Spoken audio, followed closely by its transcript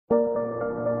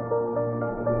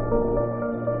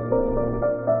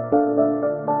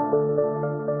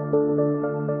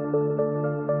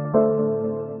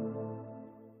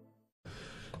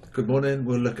Good morning.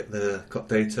 We'll look at the COT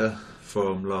data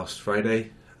from last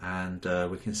Friday, and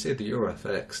we can see the Euro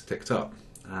FX ticked up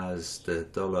as the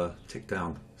dollar ticked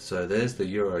down. So there's the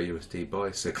Euro USD buy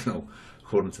signal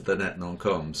according to the net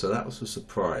non-com. So that was a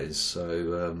surprise.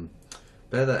 So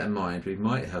bear that in mind. We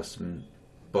might have some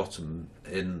bottom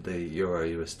in the Euro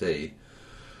USD,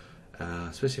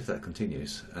 especially if that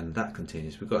continues. And that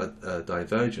continues. We've got a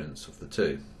divergence of the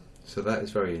two. So that is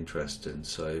very interesting.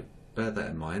 So bear that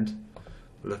in mind.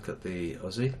 Look at the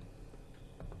Aussie.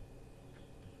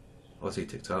 Aussie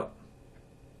ticked up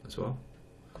as well.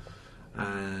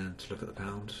 And look at the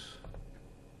pound.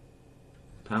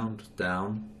 Pound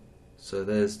down. So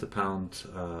there's the pound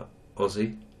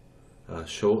Aussie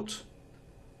short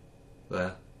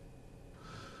there.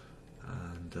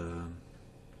 And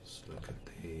let's look at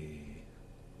the.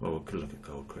 Well, we could look at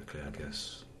gold quickly, I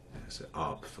guess. Is it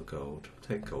up for gold?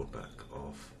 Take gold back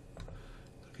off.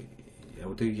 Yeah,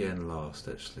 we'll do yen last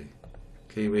actually.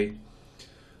 Kiwi,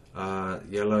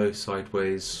 yellow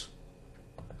sideways,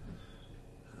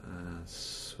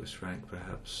 Swiss franc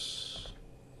perhaps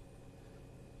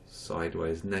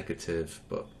sideways, negative,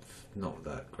 but not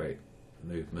that great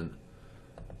movement.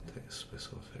 Take a Swiss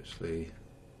off actually,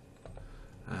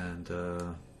 and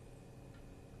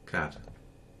CAD.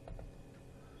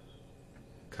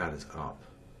 CAD is up,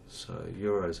 so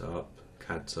Euro's up,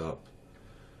 CAD's up.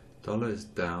 Dollar is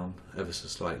down ever so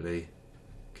slightly.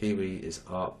 Kiwi is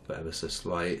up but ever so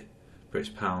slight.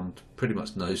 British pound pretty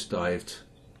much nosedived.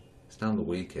 It's down the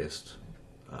weakest.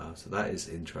 So that is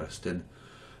interesting.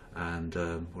 And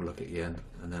we'll look at yen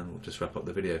and then we'll just wrap up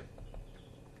the video.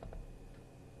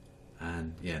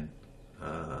 And yen.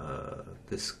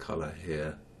 This colour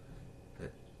here,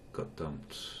 it got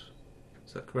dumped.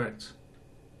 Is that correct?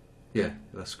 Yeah,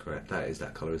 that's correct. That is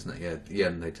that colour, isn't it? Yeah, the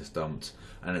yen they just dumped,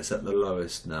 and it's at the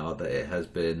lowest now that it has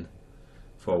been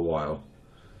for a while.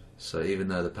 So even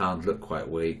though the pound looked quite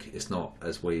weak, it's not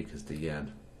as weak as the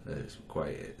yen.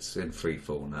 It's in free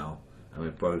fall now, and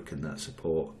we've broken that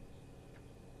support.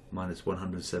 Minus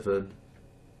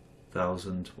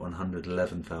 107,000,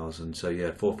 111,000. So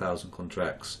yeah, 4,000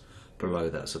 contracts below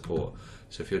that support.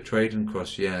 So if you're trading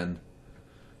across yen,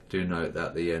 do note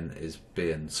that the yen is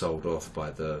being sold off by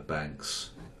the banks,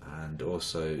 and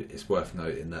also it's worth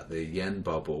noting that the yen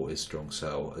bubble is strong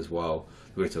sell as well.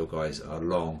 The retail guys are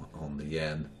long on the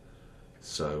yen,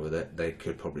 so that they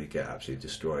could probably get absolutely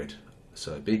destroyed.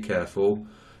 So be careful.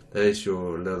 There's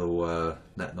your little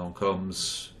net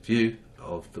non-coms view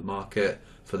of the market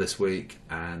for this week,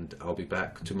 and I'll be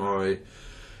back tomorrow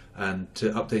and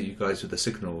to update you guys with the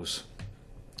signals.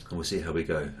 And we'll see how we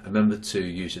go. And remember to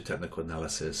use your technical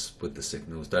analysis with the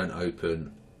signals. Don't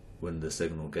open when the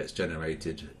signal gets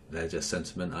generated. They're just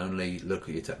sentiment only. Look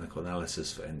at your technical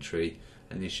analysis for entry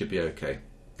and you should be okay.